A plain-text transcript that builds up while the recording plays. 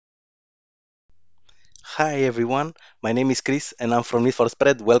Hi everyone, my name is Chris and I'm from Need for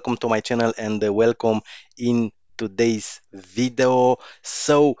Spread. Welcome to my channel and welcome in today's video.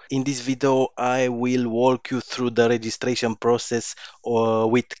 So in this video I will walk you through the registration process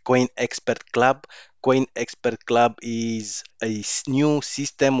with Coin Expert Club. Coin Expert Club is a new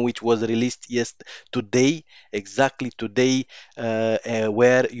system which was released today, exactly today,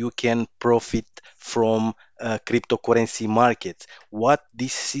 where you can profit from cryptocurrency markets. What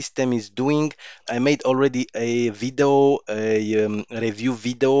this system is doing, I made already a video, a review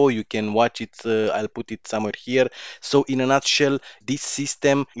video. You can watch it. I'll put it somewhere here. So, in a nutshell, this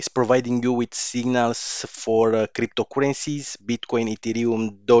system is providing you with signals for cryptocurrencies, Bitcoin,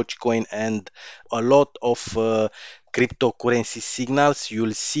 Ethereum, Dogecoin, and a lot of cryptocurrency signals.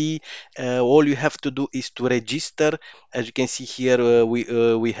 You'll see all you have to do is to register. As you can see here,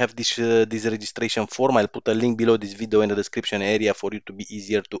 we have this registration form. I'll put a link below this video in the description area for you to be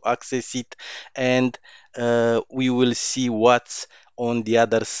easier to access it, and we will see what's on the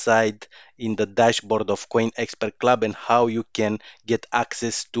other side in the dashboard of Coin Expert Club and how you can get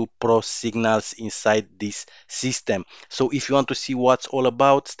access to pro signals inside this system. So if you want to see what's all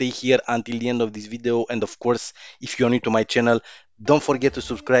about, stay here until the end of this video. And of course, if you're new to my channel, don't forget to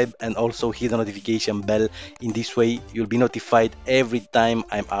subscribe and also hit the notification bell. In this way, you'll be notified every time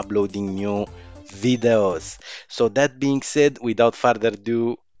I'm uploading new videos. So that being said, without further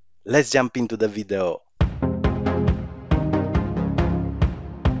ado, let's jump into the video.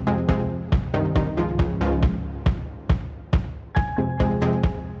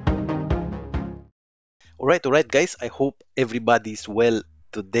 All right, guys. I hope everybody's well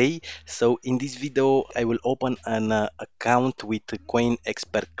today. So in this video, I will open an account with Coin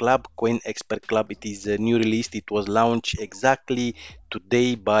Expert Club. Coin Expert Club, it is new released. It was launched exactly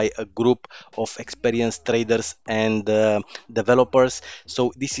today by a group of experienced traders and developers.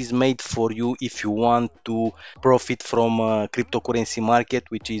 So this is made for you if you want to profit from cryptocurrency market,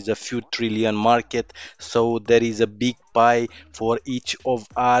 which is a few trillion market. So there is a big pie for each of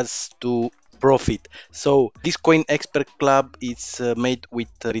us to profit. So this Coin Expert Club is made with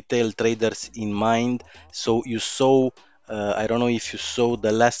retail traders in mind. So you saw, I don't know if you saw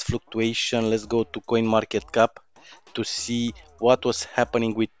the last fluctuation. Let's go to Coin Market Cap to see what was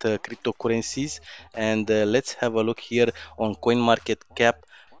happening with cryptocurrencies, and let's have a look here on Coin Market Cap.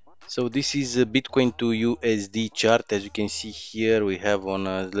 So this is a Bitcoin to USD chart. As you can see here, we have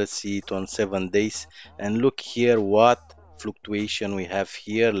on, let's see it on 7 days, and look here what fluctuation we have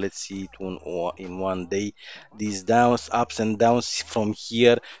here. Let's see it in 1 day. These downs, ups and downs. From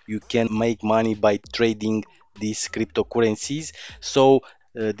here, you can make money by trading these cryptocurrencies. So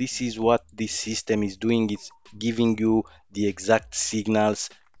this is what this system is doing. It's giving you the exact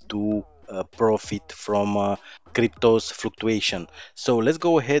signals to profit from cryptos fluctuation. So let's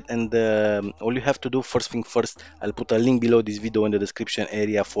go ahead, and all you have to do, first thing first, I'll put a link below this video in the description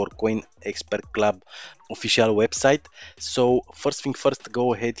area for Coin Expert Club official website. So first thing first,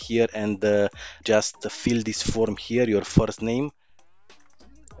 go ahead here and just fill this form here, your first name,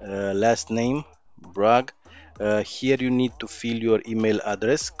 last name, brag. Here you need to fill your email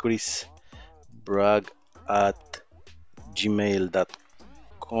address,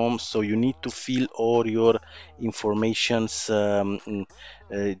 crissbrag@gmail.com. So you need to fill all your informations to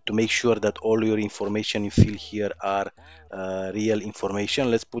make sure that all your information you fill here are real information.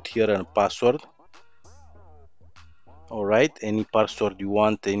 Let's put here a password. All right, any password you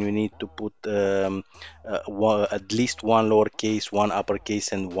want, and you need to put at least one lowercase, one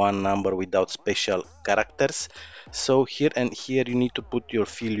uppercase, and one number without special characters. So here and here you need to put your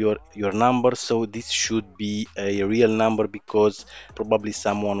number. So this should be a real number because probably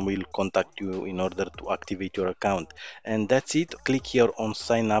someone will contact you in order to activate your account. And that's it. Click here on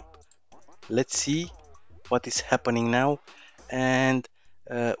sign up. Let's see what is happening now. And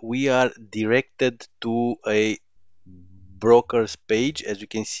we are directed to a brokers page. As you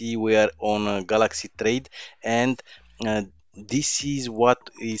can see, we are on Galaxy Trade, and uh, this is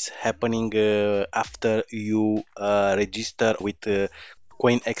what is happening after you register with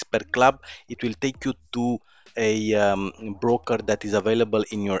Coin Expert Club. It will take you to a broker that is available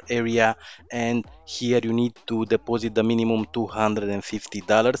in your area, and here you need to deposit the minimum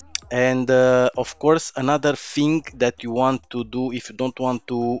 $250. And of course, another thing that you want to do, if you don't want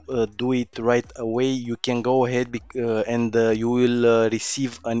to do it right away, you can go ahead and you will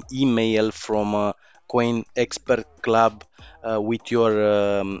receive an email from Coin Expert Club with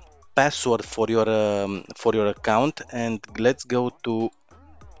your password for your account. And let's go to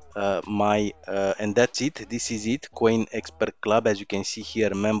and that's it. This is it, Coin Expert Club. As you can see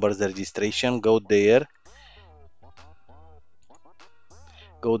here, members registration. Go there,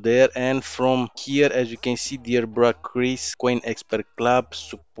 go there, and from here, as you can see, dear bro Chris, Coin Expert Club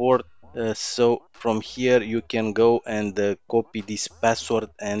support. So from here you can go and copy this password,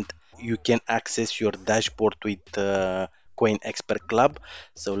 and you can access your dashboard with Coin Expert Club.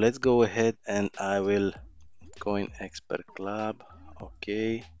 So let's go ahead, and I will Coin Expert Club.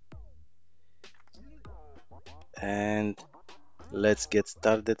 Okay, and let's get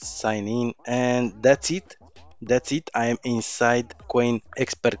started. Sign in, and that's it. That's it. I am inside Coin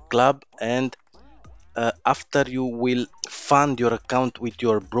Expert Club, and after you will fund your account with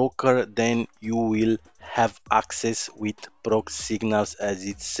your broker, then you will have access with proxy signals as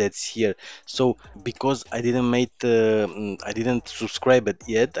it says here. So because I didn't subscribe it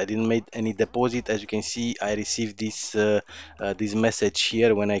yet, I didn't make any deposit. As you can see, I received this message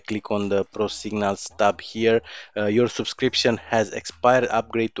here when I click on the pro signals tab here. Your subscription has expired.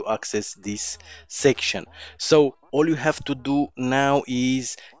 Upgrade to access this section. So all you have to do now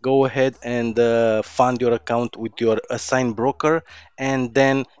is go ahead and fund your account with your assigned broker, and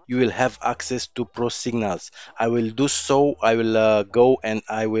then you will have access to pro signals. I will do so. I will go and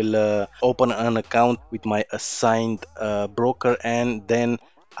I will open an account with my assigned broker, and then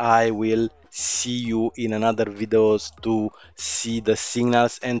I will see you in another videos to see the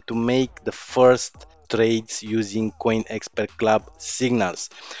signals and to make the first trades using Coin Expert Club signals.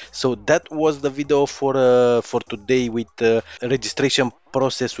 So that was the video for today with registration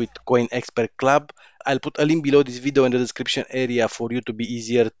process with Coin Expert Club. I'll put a link below this video in the description area for you to be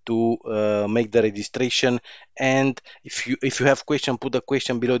easier to make the registration. And if you have question, put a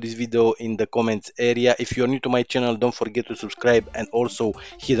question below this video in the comments area. If you're new to my channel, don't forget to subscribe and also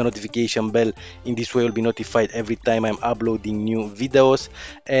hit the notification bell. In this way you'll be notified every time I'm uploading new videos.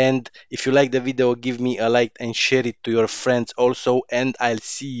 And if you like the video, give me a like and share it to your friends also, and I'll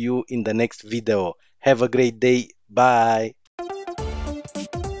see you in the next video. Have a great day. Bye.